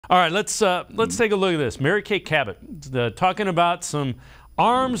All right, let's take a look at this. Mary Kay Cabot talking about some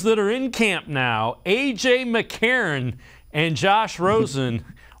arms that are in camp now. A.J. McCarron and Josh Rosen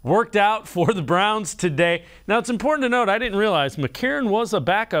worked out for the Browns today. Now, it's important to note, I didn't realize McCarron was a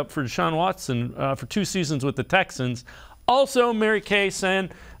backup for Deshaun Watson for 2 seasons with the Texans. Also, Mary Kay saying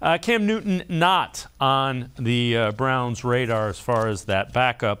Cam Newton not on the Browns' radar as far as that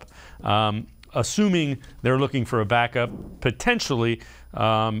backup, assuming they're looking for a backup potentially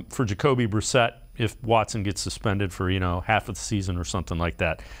for Jacoby Brissett if Watson gets suspended for, half of the season or something like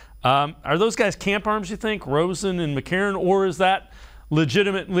that. Are those guys camp arms, you think, Rosen and McCarron, or is that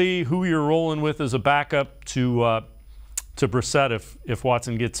legitimately who you're rolling with as a backup to Brissett if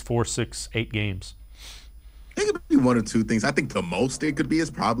Watson gets 4, 6, 8 games? It could be one of two things. I think the most it could be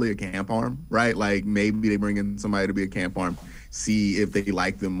is probably a camp arm, right? Like maybe they bring in somebody to be a camp arm, see if they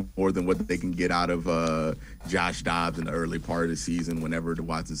like them more than what they can get out of Josh Dobbs in the early part of the season whenever the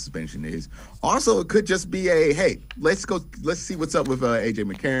Watson suspension is. Also, it could just be hey, let's see what's up with A.J.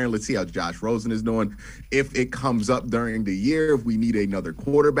 McCarron. Let's see how Josh Rosen is doing. If it comes up during the year, if we need another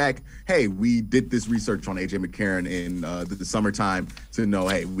quarterback, hey, we did this research on A.J. McCarron in the summertime to know,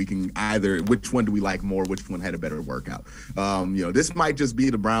 hey, we can either, which one do we like more, which one had a better workout. This might just be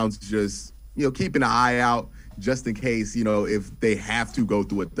the Browns just, keeping an eye out just in case, if they have to go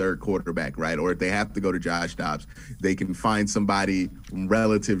through a third quarterback, right? Or if they have to go to Josh Dobbs, they can find somebody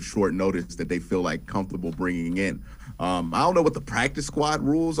relative short notice that they feel like comfortable bringing in. I don't know what the practice squad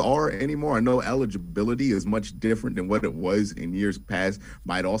rules are anymore. I know eligibility is much different than what it was in years past.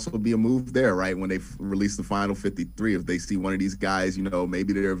 Might also be a move there, right? When they release the final 53, if they see one of these guys,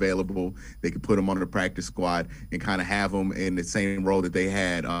 maybe they're available, they could put them on the practice squad and kind of have them in the same role that they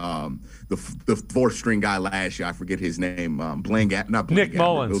had the fourth string guy last year. I forget his name. Nick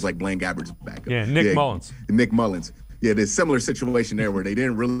Mullins. It was like Blaine Gabbert's backup. Yeah, Nick Mullins. Nick Mullins. Yeah, there's a similar situation there where they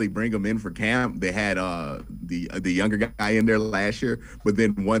didn't really bring him in for camp. They had the younger guy in there last year, but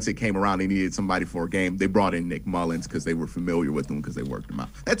then once it came around, they needed somebody for a game. They brought in Nick Mullins because they were familiar with him because they worked him out.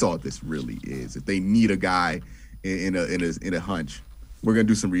 That's all this really is. If they need a guy in a hunch, we're gonna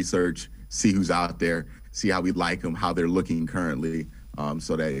do some research, see who's out there, see how we like them, how they're looking currently.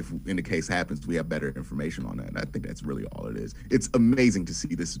 So that if in the case happens, we have better information on that. And I think that's really all it is. It's amazing to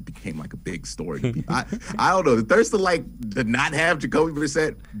see this became like a big story. I don't know. The thirst to not have Jacoby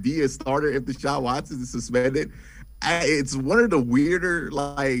Brissett be a starter if Deshaun Watson is suspended. It's one of the weirder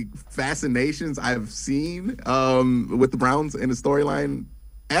fascinations I've seen with the Browns in the storyline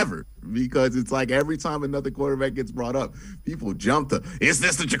ever, because it's like every time another quarterback gets brought up, people jump to, is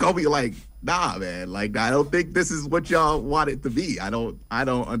this the Jacoby? Nah, man. I don't think this is what y'all want it to be. I don't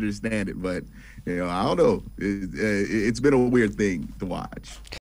understand it, but I don't know. It's been a weird thing to watch.